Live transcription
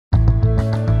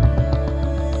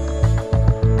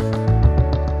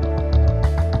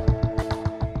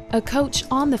A coach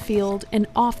on the field and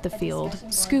off the field,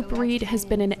 Scoop Reed has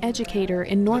been an educator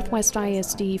in Northwest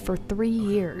ISD for 3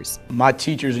 years. My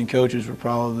teachers and coaches were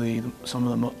probably some of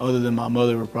them, other than my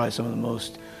mother, were probably some of the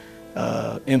most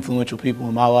influential people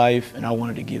in my life, and I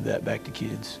wanted to give that back to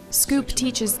kids. Scoop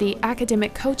teaches the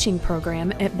academic coaching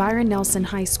program at Byron Nelson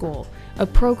High School, a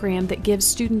program that gives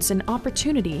students an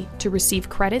opportunity to receive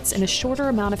credits in a shorter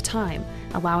amount of time,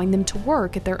 allowing them to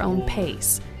work at their own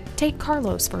pace. Take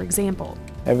Carlos, for example.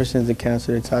 Ever since the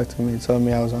counselor talked to me and told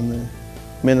me I was on the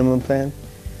minimum plan,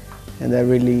 and that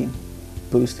really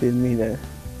boosted me, that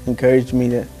encouraged me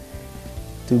to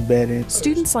do better.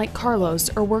 Students like Carlos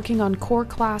are working on core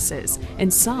classes,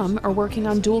 and some are working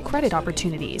on dual credit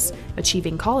opportunities,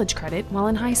 achieving college credit while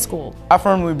in high school. I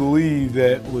firmly believe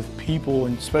that with people,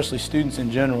 and especially students in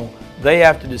general, they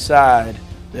have to decide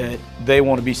that they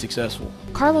want to be successful.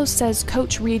 Carlos says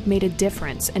Coach Reed made a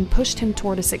difference and pushed him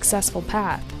toward a successful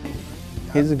path.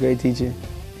 He's a great teacher.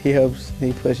 He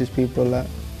pushes people a lot.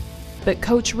 But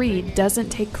Coach Reed doesn't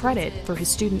take credit for his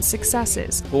students'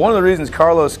 successes. But one of the reasons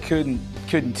Carlos couldn't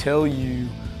tell you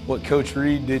what Coach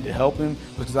Reed did to help him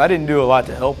was because I didn't do a lot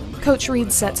to help him. Coach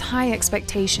Reed sets high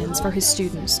expectations for his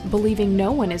students, believing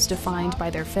no one is defined by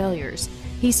their failures.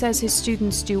 He says his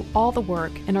students do all the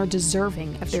work and are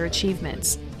deserving of their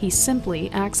achievements. He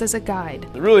simply acts as a guide.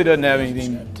 It really doesn't have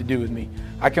anything to do with me.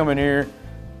 I come in here,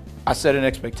 I set an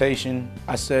expectation,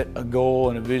 I set a goal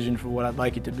and a vision for what I'd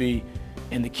like it to be,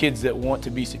 and the kids that want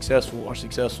to be successful are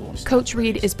successful. Coach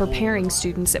Reed is preparing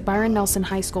students at Byron Nelson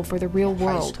High School for the real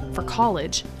world, for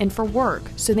college, and for work,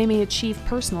 so they may achieve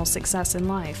personal success in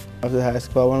life. After high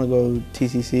school, I want to go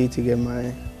TCC to get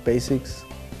my basics,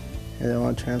 and I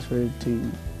want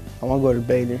to I want to go to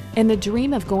Baylor. And the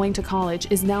dream of going to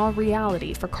college is now a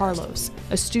reality for Carlos,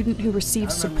 a student who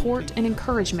receives support and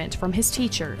encouragement from his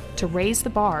teacher to raise the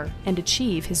bar and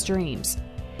achieve his dreams.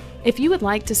 If you would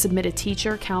like to submit a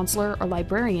teacher, counselor, or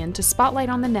librarian to Spotlight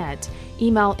on the Net,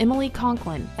 email Emily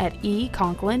Conklin at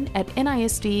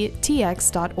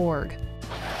econklin@nisdtx.org.